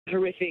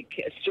horrific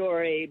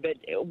story, but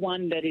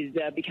one that is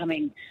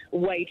becoming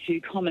way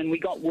too common. We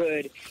got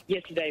word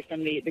yesterday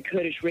from the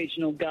Kurdish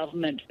regional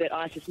government that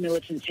ISIS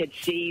militants had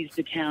seized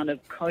the town of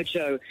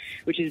Kocho,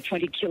 which is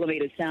 20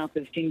 kilometres south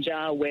of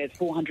Sinjar, where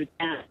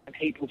 400,000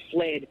 people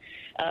fled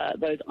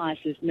those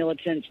ISIS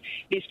militants.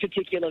 This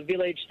particular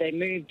village, they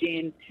moved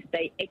in,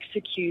 they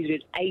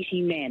executed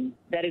 80 men.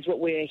 That is what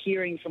we're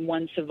hearing from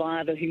one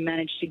survivor who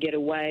managed to get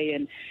away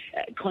and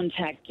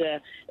contact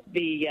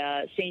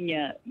the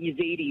senior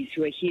Yazidis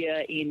who are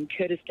here in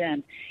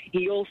Kurdistan.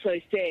 He also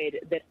said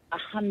that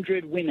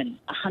 100 women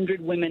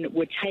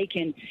were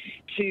taken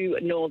to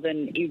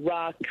northern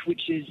Iraq,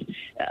 which is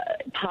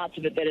parts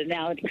of it that are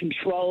now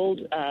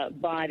controlled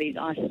by these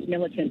ISIS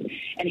militants.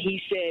 And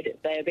he said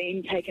they are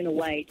being taken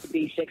away to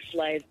be sex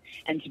slaves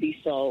and to be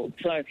sold.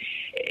 So,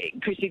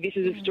 Chrissy, this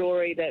is a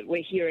story that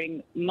we're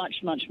hearing much,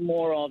 much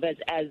more of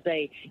as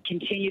they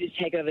continue to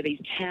take over these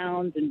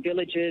towns and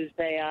villages.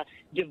 They are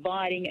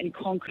dividing and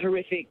conquering.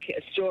 Horrific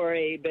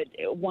story, but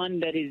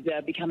one that is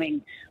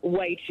becoming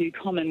way too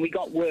common. We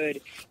got word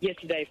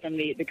yesterday from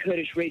the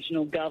Kurdish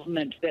regional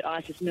government that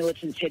ISIS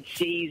militants had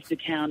seized the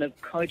town of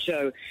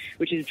Kocho,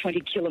 which is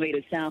 20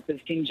 kilometres south of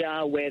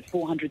Sinjar, where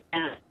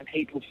 400,000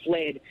 people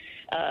fled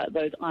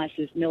those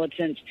ISIS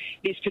militants.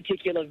 This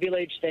particular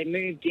village, they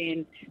moved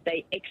in,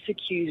 they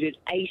executed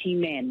 80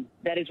 men.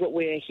 That is what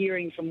we're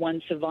hearing from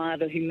one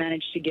survivor who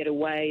managed to get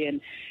away and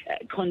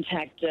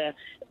contact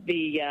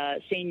the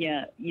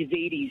senior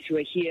Yazidis who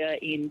are here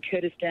in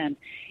Kurdistan.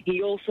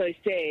 He also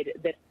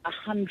said that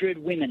 100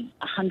 women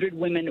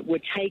were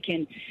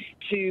taken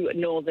to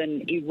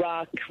northern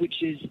Iraq,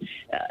 which is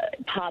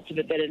parts of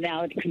it that are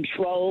now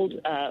controlled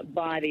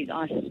by these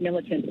ISIS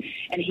militants.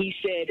 And he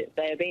said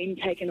they are being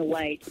taken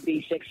away to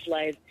be sex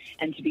slaves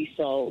and to be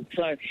sold.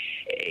 So,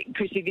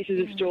 Chrissy, this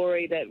is a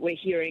story that we're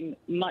hearing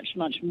much,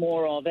 much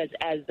more of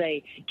as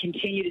they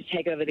continue to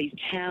take over these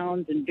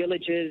towns and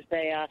villages.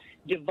 They are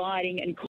dividing and